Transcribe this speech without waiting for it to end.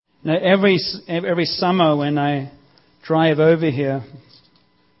Now, every summer when I drive over here,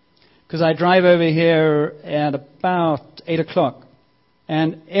 because I drive over here at about 8 o'clock,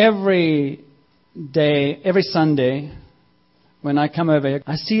 and every day, every Sunday, when I come over here,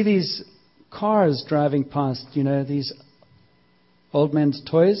 I see these cars driving past, these old men's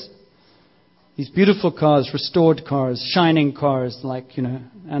toys. These beautiful cars, restored cars, shining cars,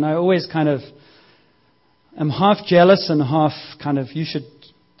 and I always kind of am half jealous and half kind of, you should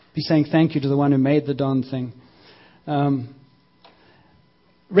be saying thank you to the one who made the darn thing.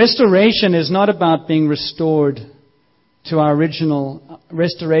 Restoration is not about being restored to our original.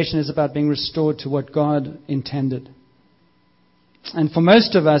 Restoration is about being restored to what God intended. And for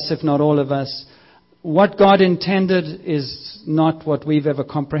most of us, if not all of us, what God intended is not what we've ever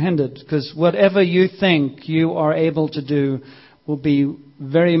comprehended. Because whatever you think you are able to do will be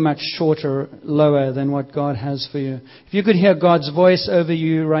very much shorter, lower than what God has for you. If you could hear God's voice over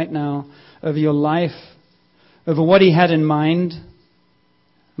you right now, over your life, over what He had in mind.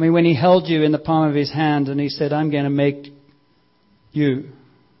 I mean, when He held you in the palm of His hand and He said, I'm going to make you.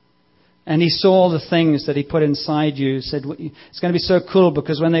 And He saw all the things that He put inside you. Said, it's going to be so cool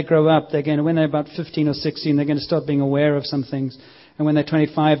because when they grow up, when they're about 15 or 16, they're going to start being aware of some things. And when they're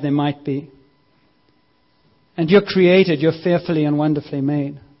 25, they might be. And you're created, you're fearfully and wonderfully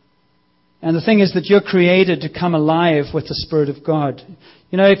made. And the thing is that you're created to come alive with the Spirit of God.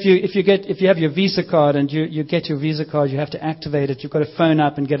 If you have your Visa card and you get your Visa card, you have to activate it. You've got to phone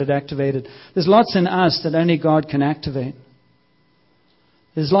up and get it activated. There's lots in us that only God can activate.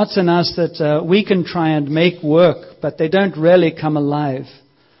 There's lots in us that we can try and make work, but they don't really come alive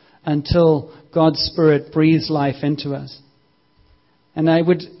until God's Spirit breathes life into us. And I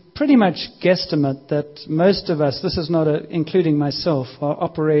would pretty much guesstimate that most of us, this is not including myself, are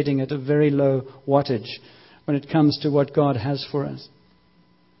operating at a very low wattage when it comes to what God has for us.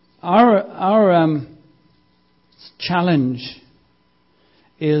 Our challenge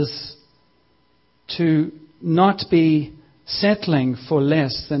is to not be settling for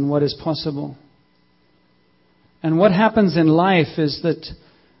less than what is possible. And what happens in life is that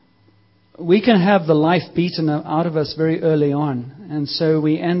we can have the life beaten out of us very early on. And so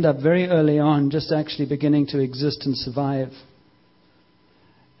we end up very early on just actually beginning to exist and survive.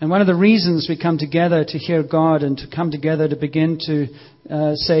 And one of the reasons we come together to hear God and to come together to begin to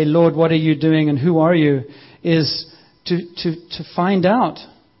say, Lord, what are you doing and who are you, is to find out.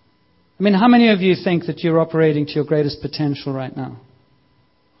 I mean, how many of you think that you're operating to your greatest potential right now?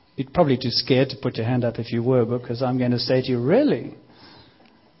 You'd probably too scared to put your hand up if you were, because I'm going to say to you, really?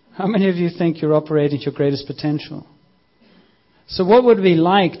 How many of you think you're operating to your greatest potential? So what would it be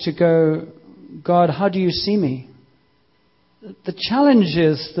like to go, God, how do you see me? The challenge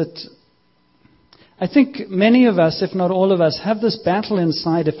is that I think many of us, if not all of us, have this battle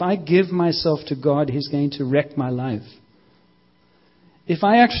inside. If I give myself to God, He's going to wreck my life. If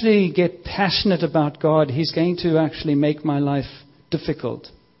I actually get passionate about God, He's going to actually make my life difficult.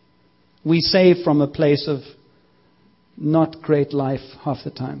 We say from a place of not great life half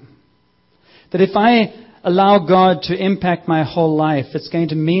the time. That if I allow God to impact my whole life, it's going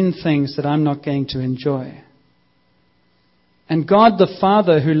to mean things that I'm not going to enjoy. And God the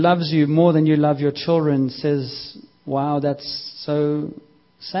Father, who loves you more than you love your children, says, wow, that's so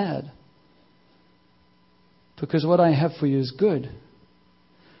sad. Because what I have for you is good.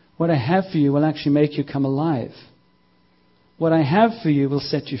 What I have for you will actually make you come alive. What I have for you will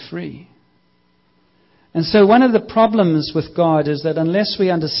set you free. And so one of the problems with God is that unless we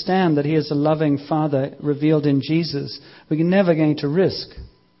understand that He is a loving Father revealed in Jesus, we're never going to risk.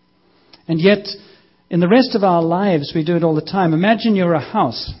 And yet, in the rest of our lives, we do it all the time. Imagine you're a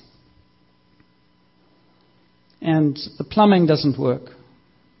house and the plumbing doesn't work.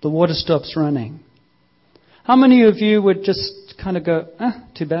 The water stops running. How many of you would just kind of go,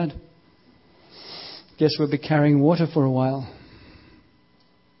 too bad. Guess we'll be carrying water for a while.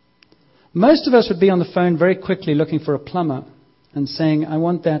 Most of us would be on the phone very quickly looking for a plumber and saying, I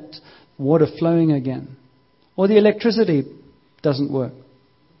want that water flowing again. Or the electricity doesn't work.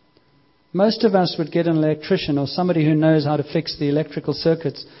 Most of us would get an electrician or somebody who knows how to fix the electrical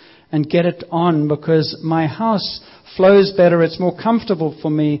circuits and get it on, because my house flows better. It's more comfortable for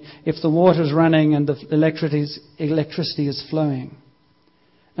me if the water's running and the electricity is flowing.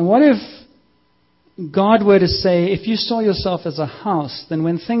 And what if God were to say, if you saw yourself as a house, then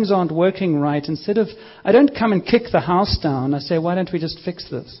when things aren't working right, instead of, I don't come and kick the house down, I say, why don't we just fix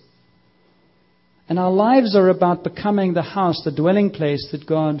this? And our lives are about becoming the house, the dwelling place that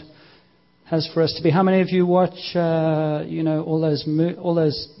God has for us to be. How many of you watch, all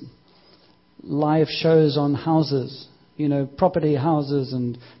those live shows on houses? property, houses,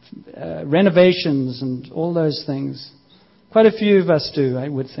 and renovations, and all those things. Quite a few of us do, I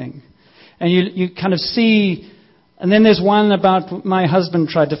would think. And you kind of see, and then there's one about my husband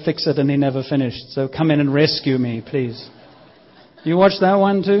tried to fix it and he never finished, so come in and rescue me, please. You watch that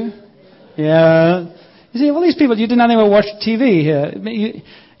one too? Yeah. You see, all these people, you do nothing but watch TV here.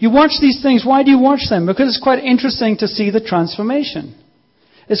 You watch these things. Why do you watch them? Because it's quite interesting to see the transformation.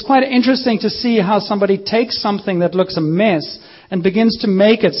 It's quite interesting to see how somebody takes something that looks a mess and begins to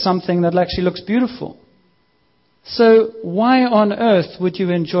make it something that actually looks beautiful. So why on earth would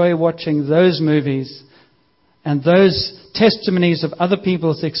you enjoy watching those movies and those testimonies of other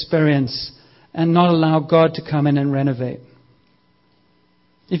people's experience and not allow God to come in and renovate?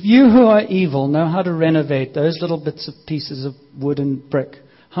 If you who are evil know how to renovate those little bits of pieces of wood and brick,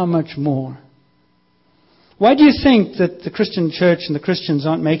 how much more? Why do you think that the Christian church and the Christians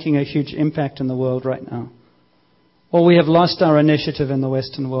aren't making a huge impact in the world right now? Or we have lost our initiative in the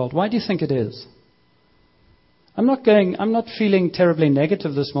Western world? Why do you think it is? I'm not feeling terribly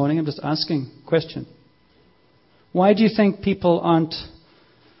negative this morning. I'm just asking a question. Why do you think people aren't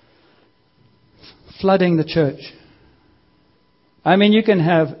flooding the church? I mean, you can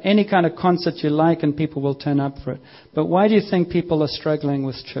have any kind of concert you like and people will turn up for it. But why do you think people are struggling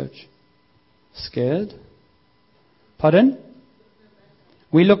with church? Scared? Pardon?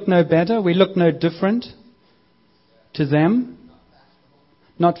 We look no better. We look no different to them.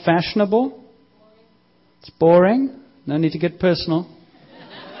 Not fashionable. It's boring. No need to get personal.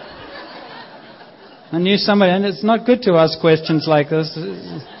 I knew somebody, and it's not good to ask questions like this.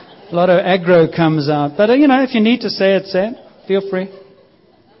 A lot of aggro comes out. But, if you need to say it, say it. Feel free.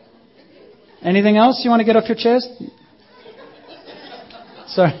 Anything else you want to get off your chest?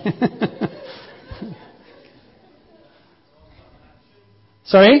 Sorry.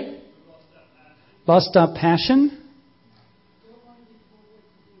 Sorry? Lost our passion?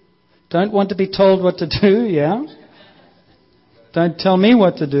 Don't want to be told what to do, yeah? Don't tell me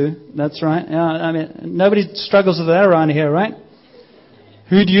what to do. That's right. Yeah, I mean, nobody struggles with that around here, right?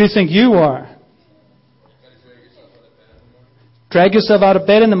 Who do you think you are? Drag yourself out of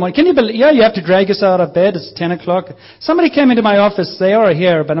bed in the morning. Can you believe? Yeah, you have to drag yourself out of bed. It's 10 o'clock. Somebody came into my office. They are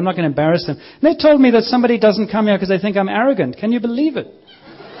here, but I'm not going to embarrass them. And they told me that somebody doesn't come here because they think I'm arrogant. Can you believe it?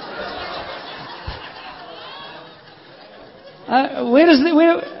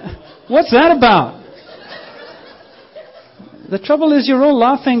 What's that about? The trouble is you're all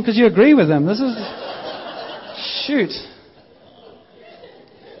laughing because you agree with them. This is... Shoot.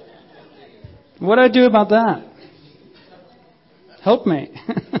 What do I do about that? Help me.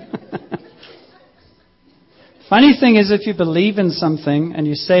 Funny thing is, if you believe in something and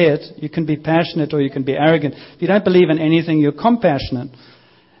you say it, you can be passionate or you can be arrogant. If you don't believe in anything, you're compassionate.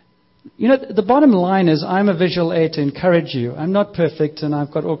 The bottom line is I'm a visual aid to encourage you. I'm not perfect and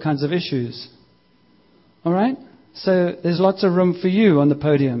I've got all kinds of issues. All right? So there's lots of room for you on the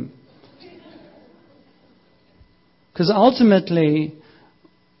podium. Because ultimately,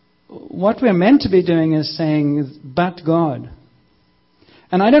 what we're meant to be doing is saying, but God.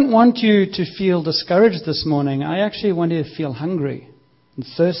 And I don't want you to feel discouraged this morning. I actually want you to feel hungry and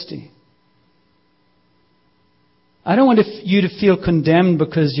thirsty. I don't want you to feel condemned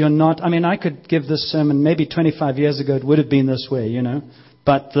because you're not... I mean, I could give this sermon maybe 25 years ago. It would have been this way,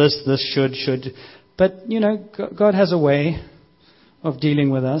 But this should. But, God has a way of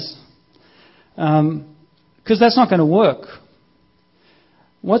dealing with us. Because that's not going to work.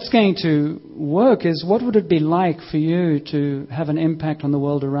 What's going to work is, what would it be like for you to have an impact on the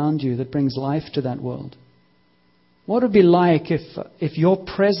world around you that brings life to that world? What would it be like if your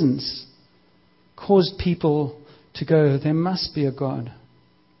presence caused people to go, there must be a God?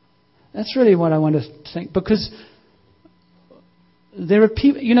 That's really what I want to think. Because there are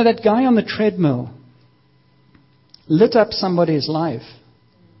people, that guy on the treadmill lit up somebody's life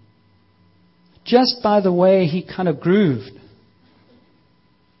just by the way he kind of grooved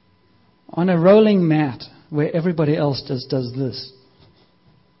on a rolling mat where everybody else does this.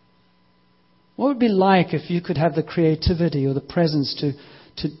 What would it be like if you could have the creativity or the presence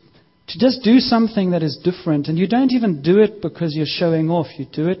to just do something that is different, and you don't even do it because you're showing off, you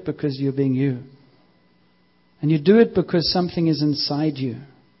do it because you're being you. And you do it because something is inside you.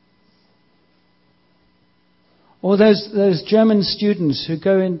 Or those German students who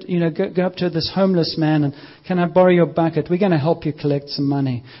go in, go up to this homeless man and, can I borrow your bucket? We're going to help you collect some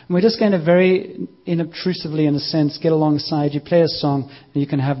money. And we're just going to very inobtrusively, in a sense, get alongside you, play a song, and you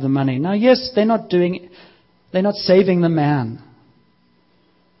can have the money. Now, yes, they're not saving the man,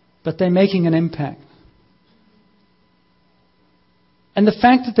 but they're making an impact. And the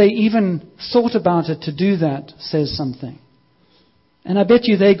fact that they even thought about it to do that says something. And I bet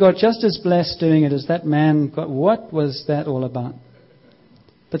you they got just as blessed doing it as that man got. What was that all about?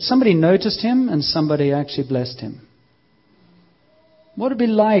 But somebody noticed him and somebody actually blessed him. What would it be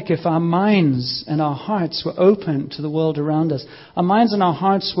like if our minds and our hearts were open to the world around us? Our minds and our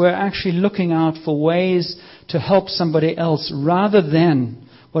hearts were actually looking out for ways to help somebody else rather than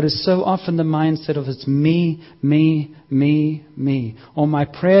what is so often the mindset of it's me, me, me, me. All my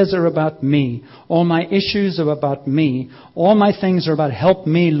prayers are about me. All my issues are about me. All my things are about help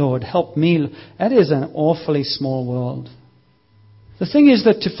me, Lord, help me. That is an awfully small world. The thing is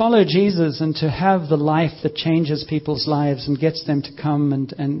that to follow Jesus and to have the life that changes people's lives and gets them to come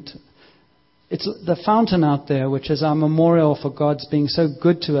and it's the fountain out there, which is our memorial for God's being so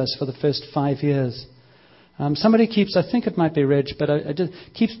good to us for the first 5 years. Somebody keeps, I think it might be Reg, but I just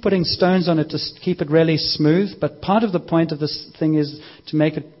keeps putting stones on it to keep it really smooth. But part of the point of this thing is to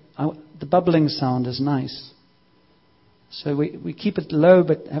make it, the bubbling sound is nice. So we keep it low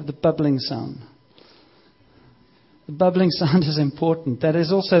but have the bubbling sound. The bubbling sound is important. That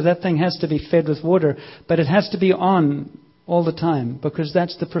is also, that thing has to be fed with water, but it has to be on all the time because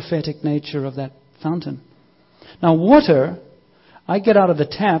that's the prophetic nature of that fountain. Now water, I get out of the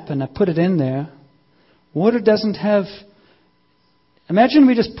tap and I put it in there. Water doesn't have... Imagine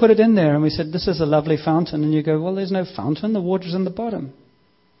we just put it in there and we said, this is a lovely fountain. And you go, well, there's no fountain. The water's in the bottom.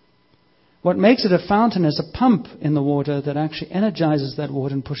 What makes it a fountain is a pump in the water that actually energizes that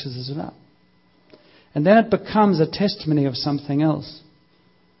water and pushes it up. And then it becomes a testimony of something else.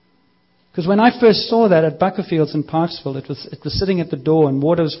 Because when I first saw that at Buckerfields in Parksville, it was sitting at the door and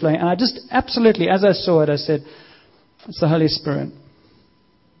water was flowing. And I just absolutely, as I saw it, I said, it's the Holy Spirit.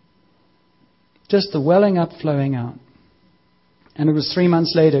 Just the welling up, flowing out. And it was 3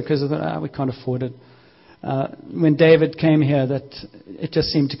 months later, because I thought, we can't afford it. When David came here, that it just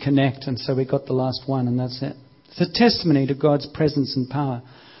seemed to connect, and so we got the last one, and that's it. It's a testimony to God's presence and power.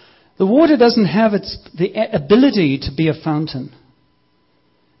 The water doesn't have the ability to be a fountain.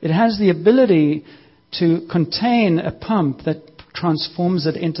 It has the ability to contain a pump that transforms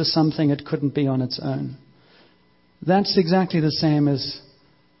it into something it couldn't be on its own. That's exactly the same as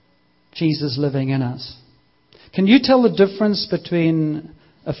Jesus living in us. Can you tell the difference between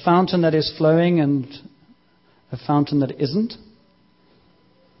a fountain that is flowing and a fountain that isn't?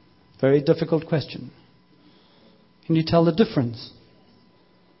 Very difficult question. Can you tell the difference?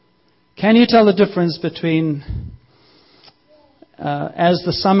 Can you tell the difference between, as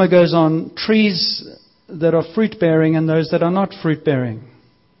the summer goes on, trees that are fruit-bearing and those that are not fruit-bearing?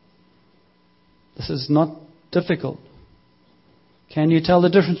 This is not difficult. Can you tell the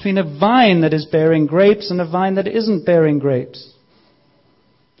difference between a vine that is bearing grapes and a vine that isn't bearing grapes?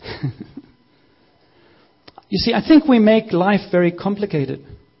 You see, I think we make life very complicated.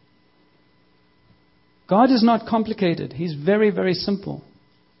 God is not complicated. He's very, very simple.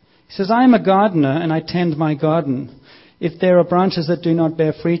 He says, I am a gardener and I tend my garden. If there are branches that do not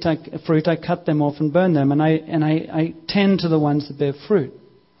bear fruit, I cut them off and burn them. And I tend to the ones that bear fruit.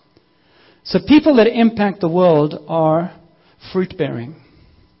 So people that impact the world are fruit-bearing.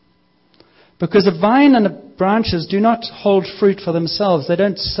 Because a vine and the branches do not hold fruit for themselves. They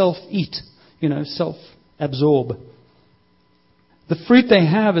don't self-eat, self-absorb. The fruit they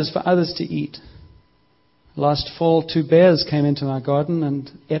have is for others to eat. Last fall, 2 bears came into our garden and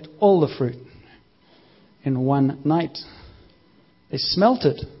ate all the fruit in one night. They smelt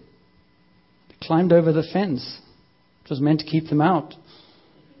it. They climbed over the fence. It was meant to keep them out.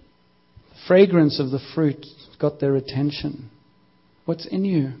 The fragrance of the fruit got their attention. What's in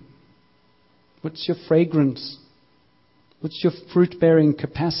you? What's your fragrance? What's your fruit-bearing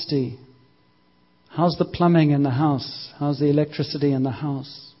capacity? How's the plumbing in the house? How's the electricity in the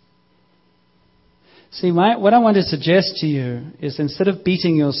house? See, what I want to suggest to you is instead of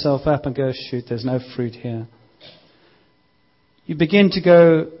beating yourself up and go, shoot, there's no fruit here. You begin to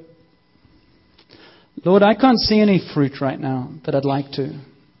go, Lord, I can't see any fruit right now, but I'd like to.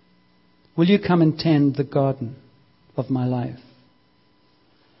 Will you come and tend the garden of my life?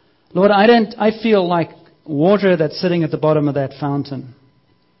 Lord, I feel like water that's sitting at the bottom of that fountain.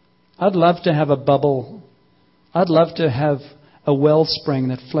 I'd love to have a bubble. I'd love to have a wellspring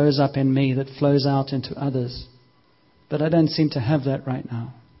that flows up in me, that flows out into others. But I don't seem to have that right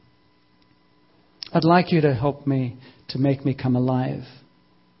now. I'd like you to help me to make me come alive.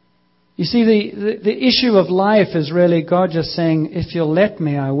 You see, the issue of life is really God just saying, if you'll let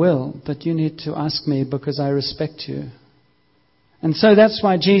me, I will. But you need to ask me because I respect you. And so that's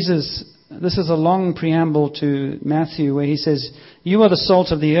why Jesus, this is a long preamble to Matthew where he says, you are the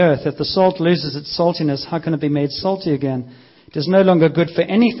salt of the earth. If the salt loses its saltiness, how can it be made salty again? It is no longer good for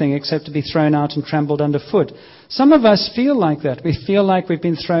anything except to be thrown out and trampled underfoot. Some of us feel like that. We feel like we've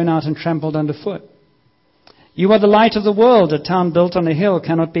been thrown out and trampled underfoot. You are the light of the world. A town built on a hill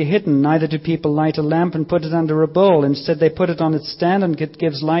cannot be hidden. Neither do people light a lamp and put it under a bowl. Instead, they put it on its stand, and it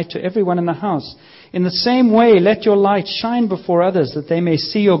gives light to everyone in the house. In the same way, let your light shine before others, that they may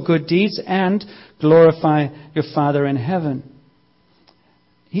see your good deeds and glorify your Father in heaven.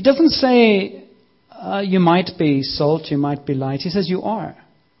 He doesn't say you might be salt, you might be light. He says you are.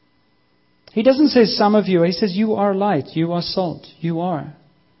 He doesn't say some of you. He says you are light, you are salt, you are.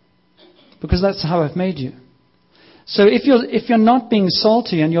 Because that's how I've made you. So if you're not being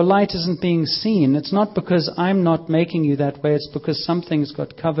salty and your light isn't being seen, it's not because I'm not making you that way. It's because something's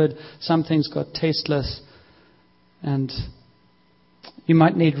got covered, something's got tasteless, and you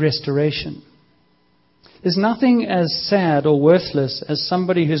might need restoration. There's nothing as sad or worthless as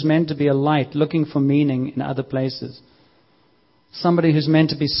somebody who's meant to be a light looking for meaning in other places. Somebody who's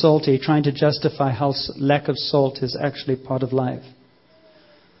meant to be salty, trying to justify how lack of salt is actually part of life.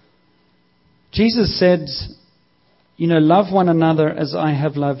 Jesus said, love one another as I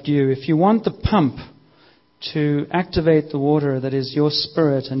have loved you. If you want the pump to activate the water that is your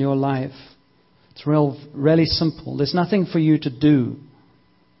spirit and your life, it's really simple. There's nothing for you to do,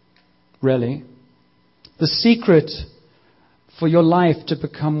 really. The secret for your life to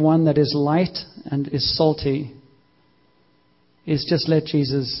become one that is light and is salty is just let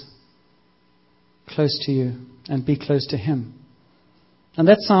Jesus close to you and be close to Him. And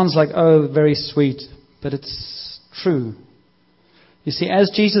that sounds like, very sweet, but it's true. You see,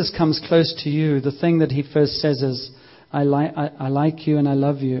 as Jesus comes close to you, the thing that He first says is, I like you and I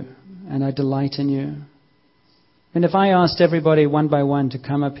love you and I delight in you. And if I asked everybody one by one to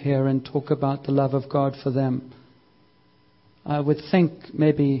come up here and talk about the love of God for them, I would think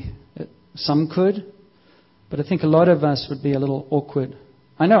maybe some could, but I think a lot of us would be a little awkward.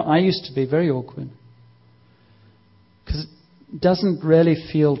 I know I used to be very awkward. Because it doesn't really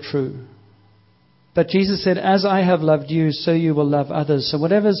feel true. But Jesus said, as I have loved you, so you will love others. So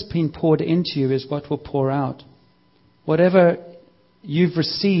whatever's been poured into you is what will pour out. Whatever you've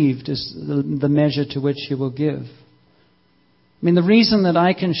received is the measure to which you will give. I mean, the reason that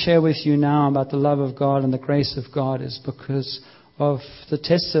I can share with you now about the love of God and the grace of God is because of the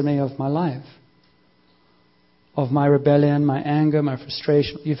testimony of my life. Of my rebellion, my anger, my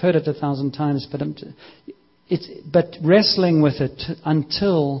frustration. You've heard it 1,000 times, but wrestling with it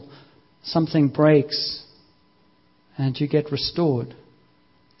until something breaks and you get restored.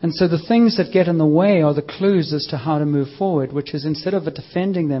 And so the things that get in the way are the clues as to how to move forward, which is instead of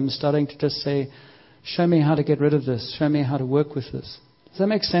defending them, starting to just say, show me how to get rid of this. Show me how to work with this. Does that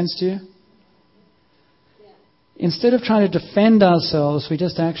make sense to you? Yeah. Instead of trying to defend ourselves, we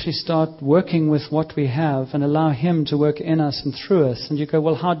just actually start working with what we have and allow Him to work in us and through us. And you go,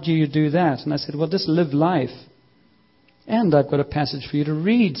 well, how do you do that? And I said, well, just live life. And I've got a passage for you to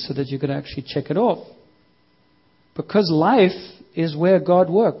read so that you could actually check it off. Because life is where God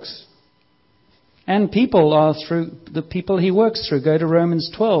works. And people are through the people He works through. Go to Romans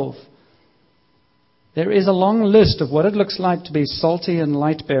 12. There is a long list of what it looks like to be salty and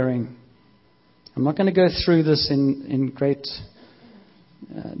light-bearing. I'm not going to go through this in great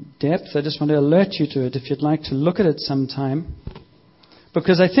depth. I just want to alert you to it if you'd like to look at it sometime.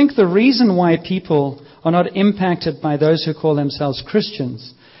 Because I think the reason why people are not impacted by those who call themselves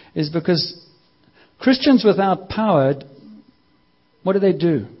Christians is because Christians without power, what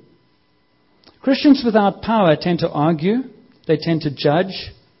do? Christians without power tend to argue, they tend to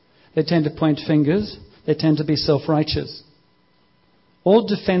judge, they tend to point fingers, they tend to be self-righteous. All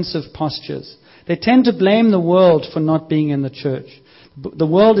defensive postures. They tend to blame the world for not being in the church. The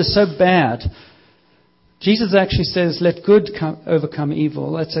world is so bad. Jesus actually says, let good overcome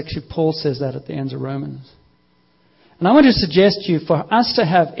evil. That's actually, Paul says that at the end of Romans. And I want to suggest to you, for us to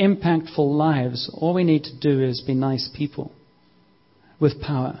have impactful lives, all we need to do is be nice people with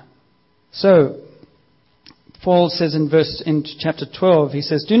power. So, Paul says in chapter 12, he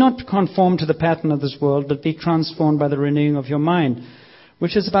says, do not conform to the pattern of this world, but be transformed by the renewing of your mind,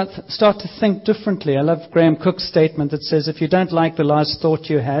 which is about start to think differently. I love Graham Cook's statement that says, if you don't like the last thought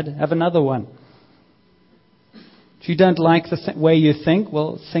you had, have another one. If you don't like the way you think,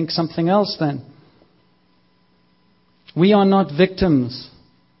 well, think something else then. We are not victims.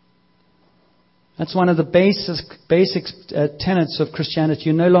 That's one of the basic tenets of Christianity.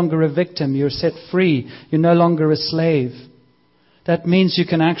 You're no longer a victim. You're set free. You're no longer a slave. That means you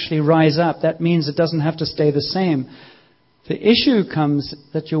can actually rise up. That means it doesn't have to stay the same. The issue comes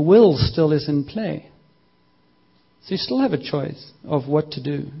that your will still is in play. So you still have a choice of what to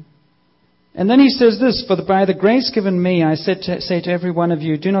do. And then he says this, "For by the grace given me, I say to every one of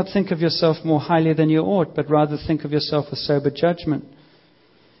you, do not think of yourself more highly than you ought, but rather think of yourself with sober judgment,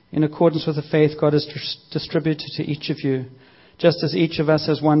 in accordance with the faith God has distributed to each of you. Just as each of us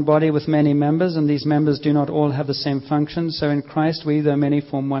has one body with many members, and these members do not all have the same function, so in Christ we, though many,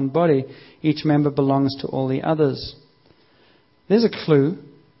 form one body. Each member belongs to all the others." There's a clue.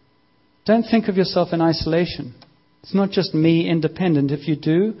 Don't think of yourself in isolation. It's not just me independent. If you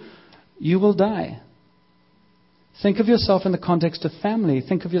do, you will die. Think of yourself in the context of family.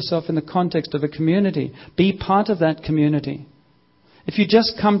 Think of yourself in the context of a community. Be part of that community. If you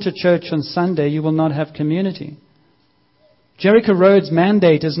just come to church on Sunday, you will not have community. Jericho Road's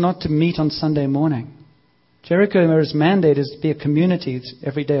mandate is not to meet on Sunday morning. Jericho Road's mandate is to be a community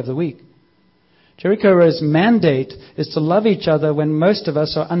every day of the week. Jericho Road's mandate is to love each other when most of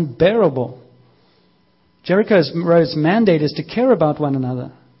us are unbearable. Jericho Road's mandate is to care about one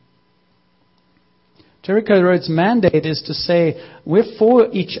another. Jericho Road's mandate is to say we're for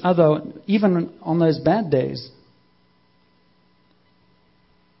each other even on those bad days.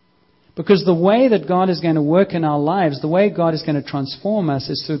 Because the way that God is going to work in our lives, the way God is going to transform us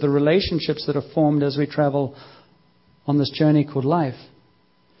is through the relationships that are formed as we travel on this journey called life.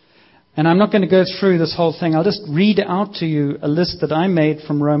 And I'm not going to go through this whole thing. I'll just read out to you a list that I made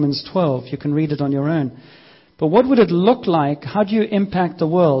from Romans 12. You can read it on your own. But what would it look like? How do you impact the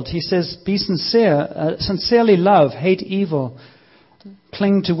world? He says, be sincere, sincerely love, hate evil,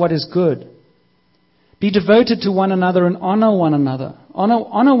 cling to what is good. Be devoted to one another and honor one another.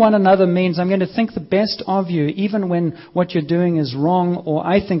 Honor one another means I'm going to think the best of you, even when what you're doing is wrong or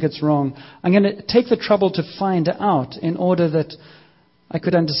I think it's wrong. I'm going to take the trouble to find out in order that I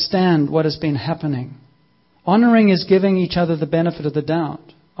could understand what has been happening. Honoring is giving each other the benefit of the doubt.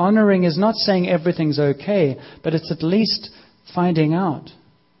 Honoring is not saying everything's okay, but it's at least finding out.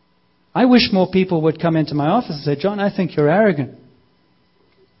 I wish more people would come into my office and say, "John, I think you're arrogant."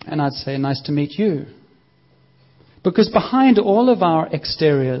 And I'd say, "Nice to meet you." Because behind all of our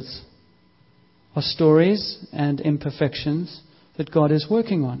exteriors are stories and imperfections that God is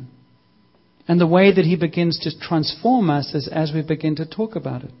working on. And the way that He begins to transform us is as we begin to talk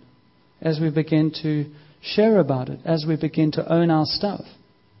about it, as we begin to share about it, as we begin to own our stuff.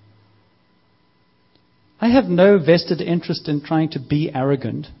 I have no vested interest in trying to be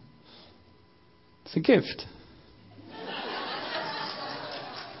arrogant. It's a gift.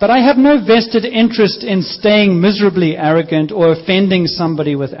 But I have no vested interest in staying miserably arrogant or offending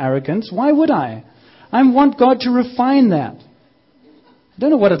somebody with arrogance. Why would I? I want God to refine that. I don't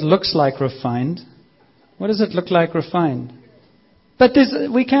know what it looks like refined. What does it look like refined? But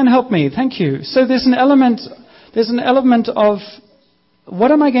we can help me. Thank you. So there's an element of what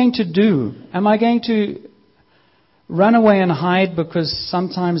am I going to do? Am I going to run away and hide because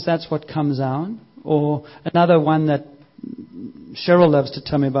sometimes that's what comes out? Or another one that Cheryl loves to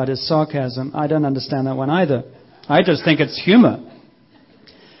tell me about is sarcasm. I don't understand that one either. I just think it's humor.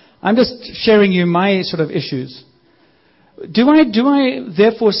 I'm just sharing you my sort of issues. Do I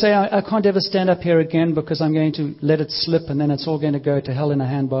therefore say I can't ever stand up here again because I'm going to let it slip and then it's all going to go to hell in a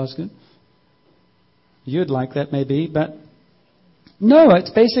handbasket? You'd like that maybe, but no, it's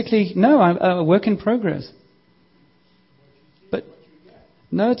basically, no, I'm a work in progress. But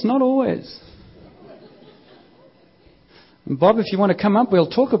no, it's not always. Bob, if you want to come up, we'll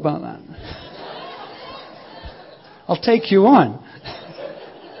talk about that. I'll take you on.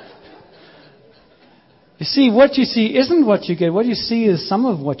 You see, what you see isn't what you get. What you see is some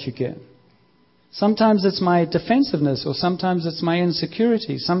of what you get. Sometimes it's my defensiveness, or sometimes it's my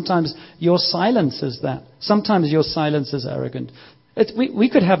insecurity. Sometimes your silence is that. Sometimes your silence is arrogant. We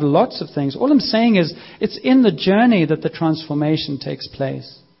could have lots of things. All I'm saying is it's in the journey that the transformation takes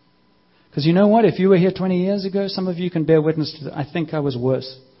place. Because you know what? If you were here 20 years ago, some of you can bear witness to that. I think I was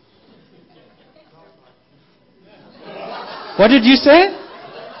worse. What did you say?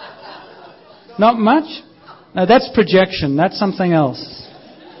 Not much? No, that's projection. That's something else.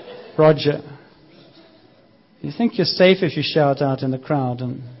 Roger. You think you're safe if you shout out in the crowd.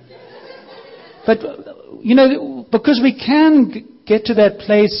 But, you know, because we can get to that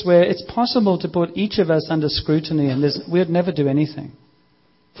place where it's possible to put each of us under scrutiny and we'd never do anything.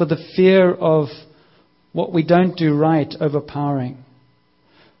 For the fear of what we don't do right overpowering.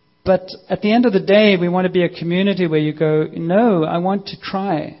 But at the end of the day, we want to be a community where you go, no, I want to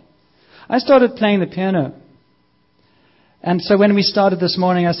try. I started playing the piano. And so when we started this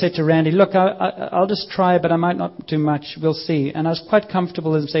morning, I said to Randy, look, I'll just try, but I might not do much. We'll see. And I was quite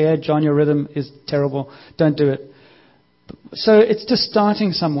comfortable with him saying, hey, John, your rhythm is terrible. Don't do it. So it's just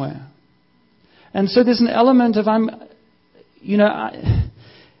starting somewhere. And so there's an element of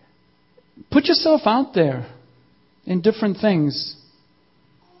Put yourself out there in different things.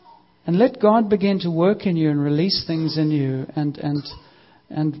 And let God begin to work in you and release things in you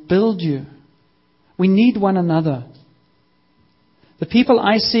and build you. We need one another. The people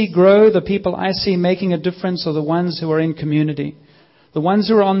I see grow, the people I see making a difference are the ones who are in community. The ones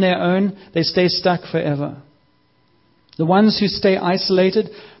who are on their own, they stay stuck forever. The ones who stay isolated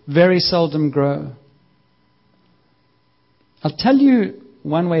very seldom grow. I'll tell you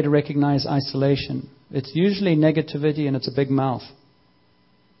one way to recognize isolation. It's usually negativity and it's a big mouth.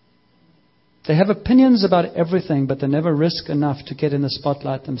 They have opinions about everything, but they never risk enough to get in the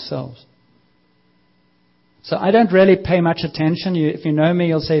spotlight themselves. So I don't really pay much attention. If you know me,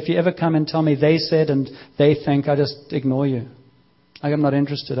 you'll say, if you ever come and tell me they said and they think, I just ignore you. I'm not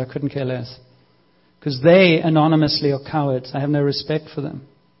interested. I couldn't care less. Because they anonymously are cowards. I have no respect for them.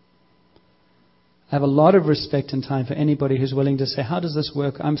 I have a lot of respect and time for anybody who's willing to say, how does this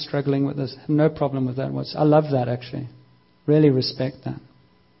work? I'm struggling with this. I have no problem with that. I love that, actually. Really respect that.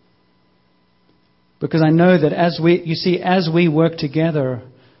 Because I know that as we work together,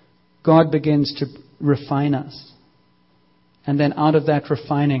 God begins to refine us. And then out of that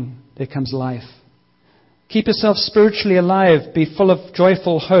refining, there comes life. Keep yourself spiritually alive. Be full of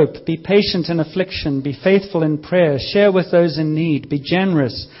joyful hope. Be patient in affliction. Be faithful in prayer. Share with those in need. Be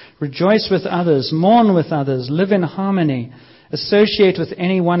generous. Rejoice with others. Mourn with others. Live in harmony. Associate with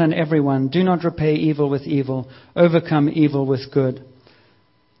anyone and everyone. Do not repay evil with evil. Overcome evil with good.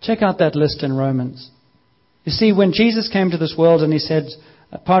 Check out that list in Romans. You see, when Jesus came to this world and He said,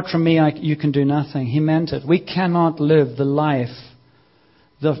 apart from me, you can do nothing, He meant it. We cannot live the life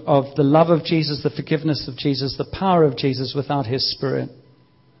of the love of Jesus, the forgiveness of Jesus, the power of Jesus without His Spirit.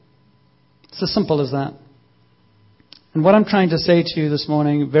 It's as simple as that. And what I'm trying to say to you this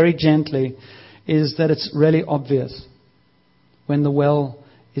morning, very gently, is that it's really obvious when the well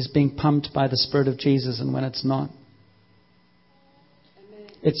is being pumped by the Spirit of Jesus and when it's not.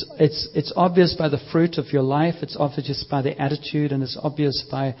 It's obvious by the fruit of your life. It's obvious by the attitude, and it's obvious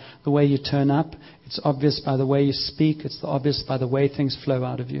by the way you turn up. It's obvious by the way you speak. It's obvious by the way things flow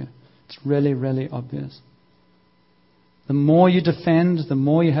out of you. It's really, really obvious. The more you defend, the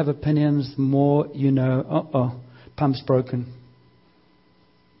more you have opinions, the more you know, pump's broken.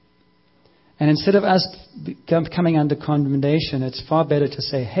 And instead of us coming under condemnation, it's far better to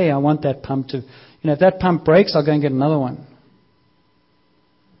say, hey, I want that pump to, if that pump breaks, I'll go and get another one.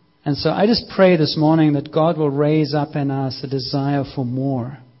 And so I just pray this morning that God will raise up in us a desire for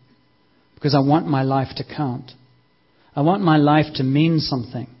more. Because I want my life to count. I want my life to mean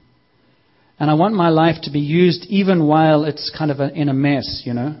something. And I want my life to be used even while it's kind of in a mess,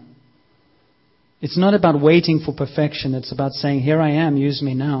 It's not about waiting for perfection. It's about saying, here I am, use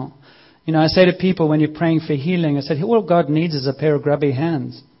me now. I say to people when you're praying for healing, I said, all God needs is a pair of grubby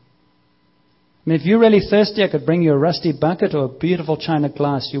hands. If you're really thirsty, I could bring you a rusty bucket or a beautiful china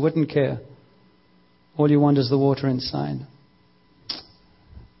glass. You wouldn't care. All you want is the water inside.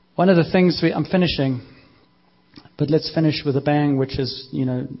 One of the things I'm finishing, but let's finish with a bang, which is,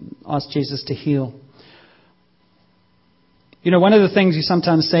 ask Jesus to heal. One of the things you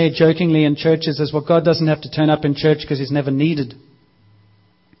sometimes say jokingly in churches is, well, God doesn't have to turn up in church because He's never needed.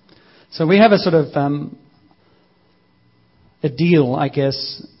 So we have a sort of a deal, I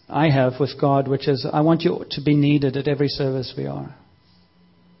guess, I have with God, which is I want you to be needed at every service we are.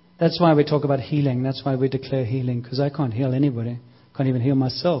 That's why we talk about healing. That's why we declare healing, because I can't heal anybody. I can't even heal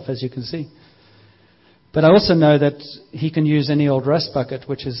myself, as you can see. But I also know that He can use any old rust bucket,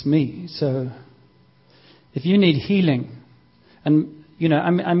 which is me. So if you need healing, and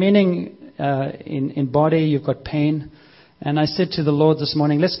I'm meaning in body, you've got pain. And I said to the Lord this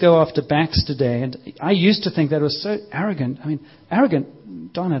morning, let's go after backs today. And I used to think that was so arrogant.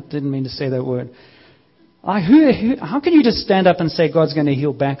 Arrogant. Darn it, didn't mean to say that word. How can you just stand up and say God's going to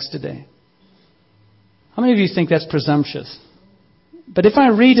heal backs today? How many of you think that's presumptuous? But if I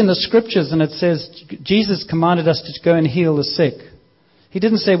read in the scriptures and it says Jesus commanded us to go and heal the sick. He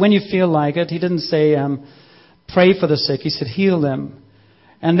didn't say when you feel like it. He didn't say pray for the sick. He said heal them.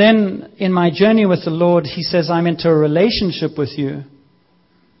 And then in my journey with the Lord, He says, I'm into a relationship with you.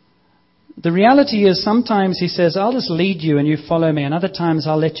 The reality is sometimes He says, I'll just lead you and you follow me. And other times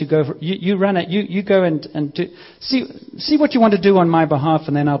I'll let you go. You run it. You go and do. See what you want to do on my behalf,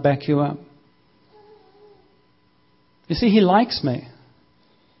 and then I'll back you up. You see, He likes me.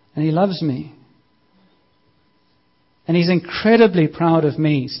 And He loves me. And He's incredibly proud of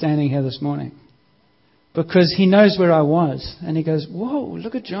me standing here this morning. Because He knows where I was. And He goes, whoa,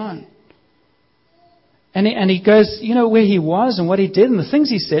 look at John. And he goes, where he was and what he did and the things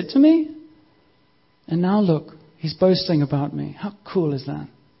he said to me. And now look, he's boasting about me. How cool is that?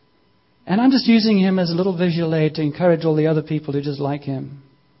 And I'm just using him as a little visual aid to encourage all the other people who just like him.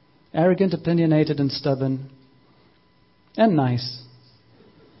 Arrogant, opinionated, and stubborn. And nice.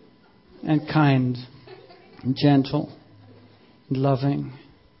 And kind. And gentle. And loving.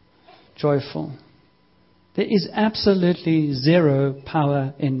 Joyful. There is absolutely zero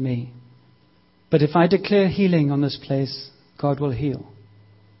power in me. But if I declare healing on this place, God will heal.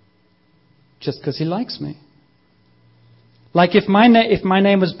 Just because he likes me. Like if my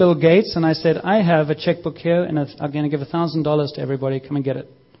name was Bill Gates and I said, I have a checkbook here and I'm going to give $1,000 to everybody, come and get it.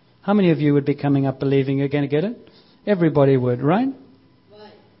 How many of you would be coming up believing you're going to get it? Everybody would, right?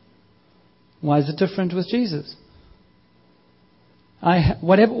 Why is it different with Jesus?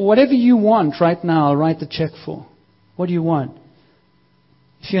 Whatever you want right now, I'll write the check for. What do you want?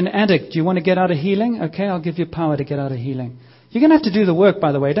 If you're an addict, do you want to get out of healing? Okay, I'll give you power to get out of healing. You're going to have to do the work,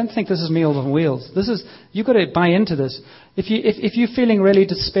 by the way. Don't think this is Meals on Wheels. You've got to buy into this. If you're feeling really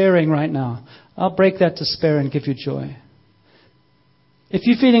despairing right now, I'll break that despair and give you joy. If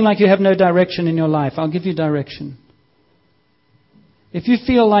you're feeling like you have no direction in your life, I'll give you direction. If you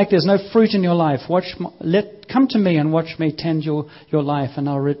feel like there's no fruit in your life, come to me and watch me tend your life, and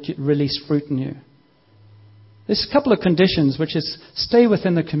I'll release fruit in you. There's a couple of conditions, which is stay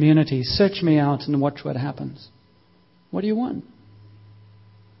within the community, search me out, and watch what happens. What do you want?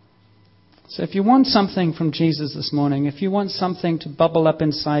 So if you want something from Jesus this morning, if you want something to bubble up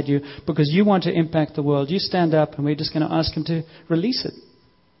inside you because you want to impact the world, you stand up and we're just going to ask him to release it.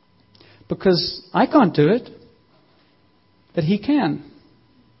 Because I can't do it, but he can.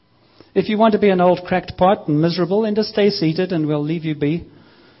 If you want to be an old cracked pot and miserable, then just stay seated and we'll leave you be.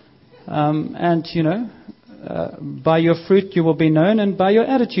 By your fruit you will be known, and by your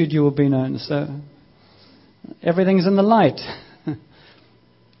attitude you will be known. So everything's in the light.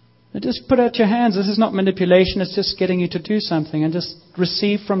 Just put out your hands. This is not manipulation. It's just getting you to do something and just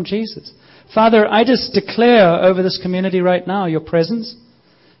receive from Jesus. Father, I just declare over this community right now your presence,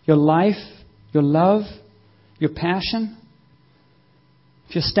 your life, your love, your passion.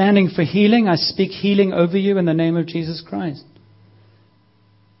 If you're standing for healing, I speak healing over you in the name of Jesus Christ.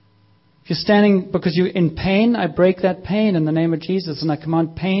 If you're standing because you're in pain, I break that pain in the name of Jesus, and I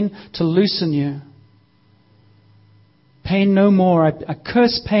command pain to loosen you. Pain no more. I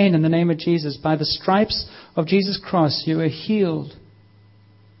curse pain in the name of Jesus. By the stripes of Jesus' cross, you are healed.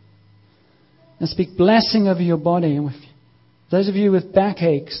 And speak blessing over your body. And those of you with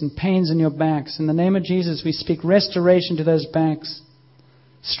backaches and pains in your backs, in the name of Jesus, we speak restoration to those backs.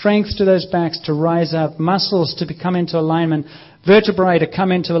 Strength to those backs to rise up. Muscles to come into alignment. Vertebrae to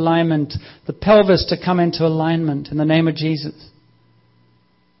come into alignment. The pelvis to come into alignment in the name of Jesus.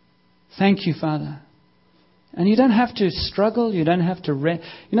 Thank you, Father. And you don't have to struggle. You don't have to...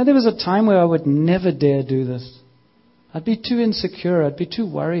 there was a time where I would never dare do this. I'd be too insecure. I'd be too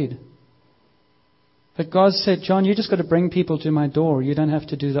worried. But God said, John, you just got to bring people to my door. You don't have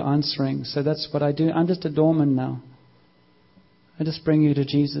to do the answering. So that's what I do. I'm just a doorman now. I just bring you to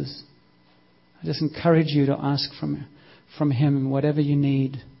Jesus. I just encourage you to ask from Him whatever you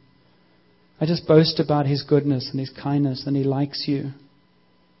need. I just boast about His goodness and His kindness, and He likes you.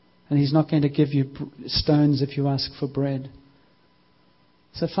 And He's not going to give you stones if you ask for bread.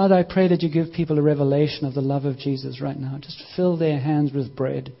 So, Father, I pray that you give people a revelation of the love of Jesus right now. Just fill their hands with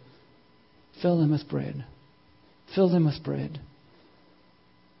bread. Fill them with bread. Fill them with bread.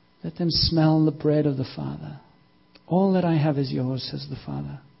 Let them smell the bread of the Father. All that I have is yours, says the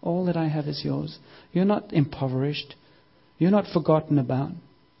Father. All that I have is yours. You're not impoverished. You're not forgotten about.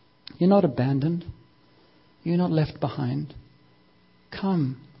 You're not abandoned. You're not left behind.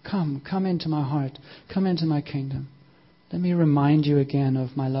 Come into my heart. Come into my kingdom. Let me remind you again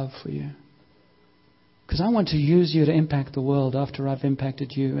of my love for you. Because I want to use you to impact the world after I've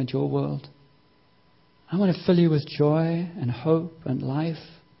impacted you and your world. I want to fill you with joy and hope and life.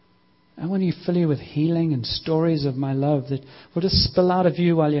 I want to fill you with healing and stories of my love that will just spill out of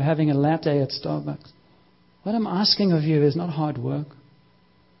you while you're having a latte at Starbucks. What I'm asking of you is not hard work.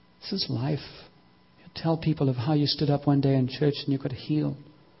 This is life. You tell people of how you stood up one day in church and you got healed.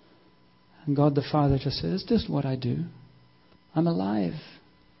 And God the Father just says, it's just what I do. I'm alive.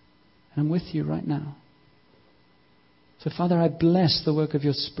 And I'm with you right now. So Father, I bless the work of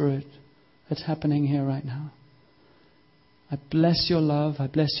your Spirit that's happening here right now. I bless your love. I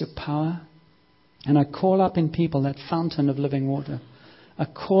bless your power. And I call up in people that fountain of living water. I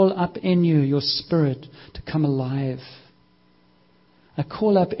call up in you your spirit to come alive. I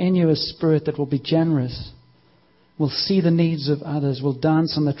call up in you a spirit that will be generous, will see the needs of others, will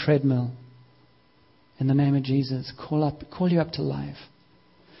dance on the treadmill. In the name of Jesus, call you up to life.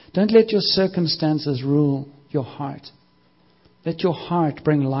 Don't let your circumstances rule your heart. Let your heart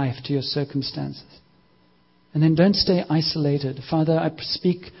bring life to your circumstances. And then don't stay isolated. Father, I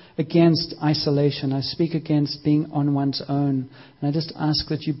speak against isolation. I speak against being on one's own. And I just ask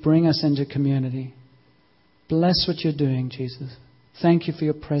that you bring us into community. Bless what you're doing, Jesus. Thank you for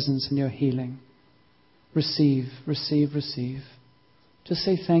your presence and your healing. Receive, receive, receive. Just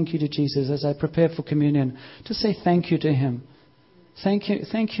say thank you to Jesus as I prepare for communion. Just say thank you to Him. Thank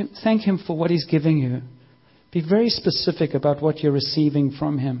Him for what He's giving you. Be very specific about what you're receiving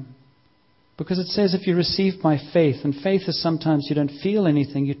from Him. Because it says if you receive by faith, and faith is sometimes you don't feel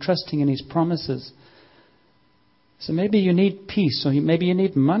anything, you're trusting in His promises. So maybe you need peace, or maybe you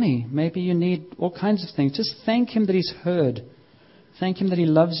need money, maybe you need all kinds of things. Just thank Him that He's heard. Thank Him that He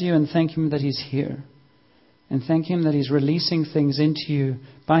loves you, and thank Him that He's here. And thank Him that He's releasing things into you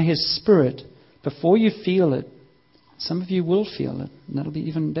by His Spirit before you feel it. Some of you will feel it, and that'll be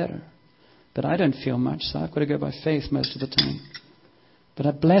even better. But I don't feel much, so I've got to go by faith most of the time. But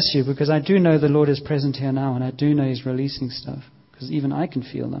I bless you because I do know the Lord is present here now, and I do know He's releasing stuff, because even I can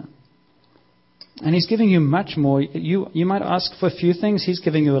feel that. And He's giving you much more. You might ask for a few things. He's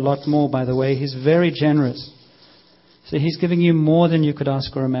giving you a lot more, by the way. He's very generous. So He's giving you more than you could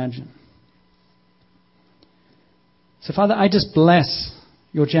ask or imagine. So Father, I just bless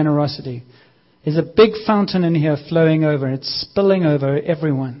your generosity. There's a big fountain in here flowing over. It's spilling over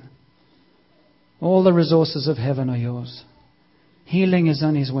everyone. All the resources of heaven are yours. Healing is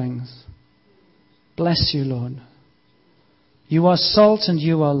on His wings. Bless you, Lord. You are salt and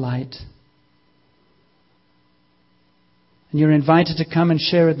you are light. And you're invited to come and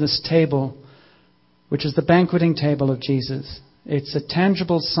share at this table, which is the banqueting table of Jesus. It's a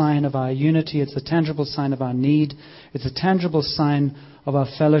tangible sign of our unity. It's a tangible sign of our need. It's a tangible sign of our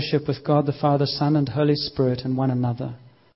fellowship with God the Father, Son, and Holy Spirit and one another.